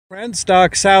Friends,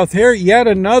 Doc South here. Yet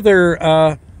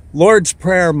another Lord's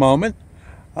Prayer moment.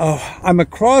 I'm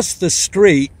across the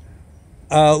street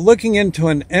looking into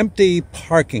an empty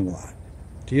parking lot.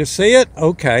 Do you see it?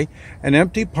 Okay, an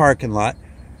empty parking lot.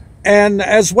 And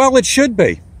as well it should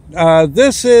be.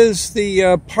 This is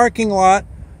the parking lot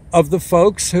of the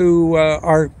folks who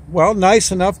are, well,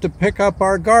 nice enough to pick up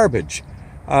our garbage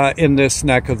in this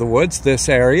neck of the woods, this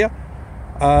area.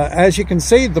 As you can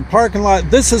see, the parking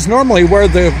lot, this is normally where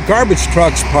the garbage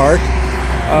trucks park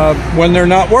when they're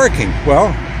not working.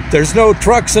 Well, there's no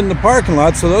trucks in the parking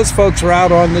lot, so those folks are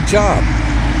out on the job.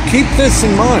 Keep this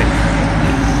in mind.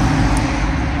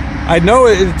 I know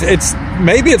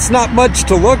maybe it's not much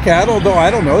to look at, although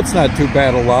I don't know, it's not too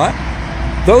bad a lot.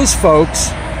 Those folks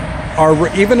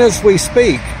are, even as we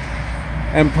speak,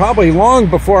 and probably long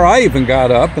before I even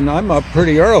got up, and I'm up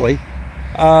pretty early,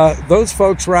 those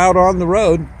folks were out on the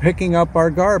road picking up our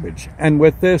garbage. And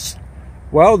with this,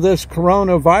 well, this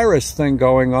coronavirus thing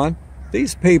going on,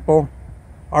 these people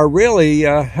are really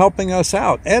helping us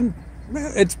out. And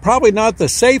it's probably not the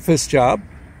safest job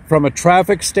from a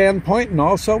traffic standpoint, and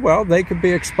also, well, they could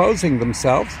be exposing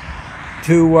themselves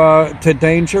to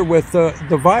danger with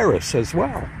the virus as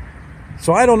well.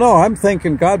 So I don't know. I'm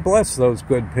thinking God bless those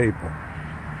good people.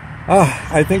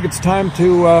 I think it's time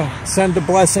to send a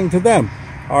blessing to them.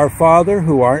 Our Father,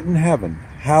 who art in heaven,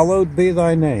 hallowed be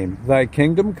thy name. Thy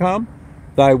kingdom come,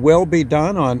 thy will be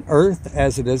done on earth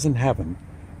as it is in heaven.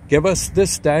 Give us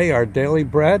this day our daily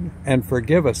bread, and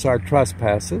forgive us our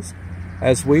trespasses,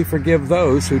 as we forgive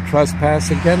those who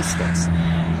trespass against us.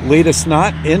 Lead us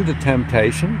not into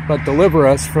temptation, but deliver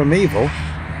us from evil.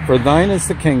 For thine is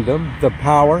the kingdom, the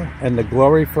power, and the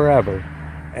glory forever.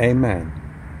 Amen.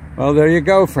 Well, there you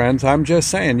go, friends. I'm just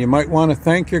saying, you might want to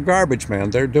thank your garbage man.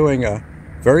 They're doing a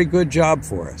very good job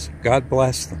for us. God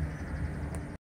bless them.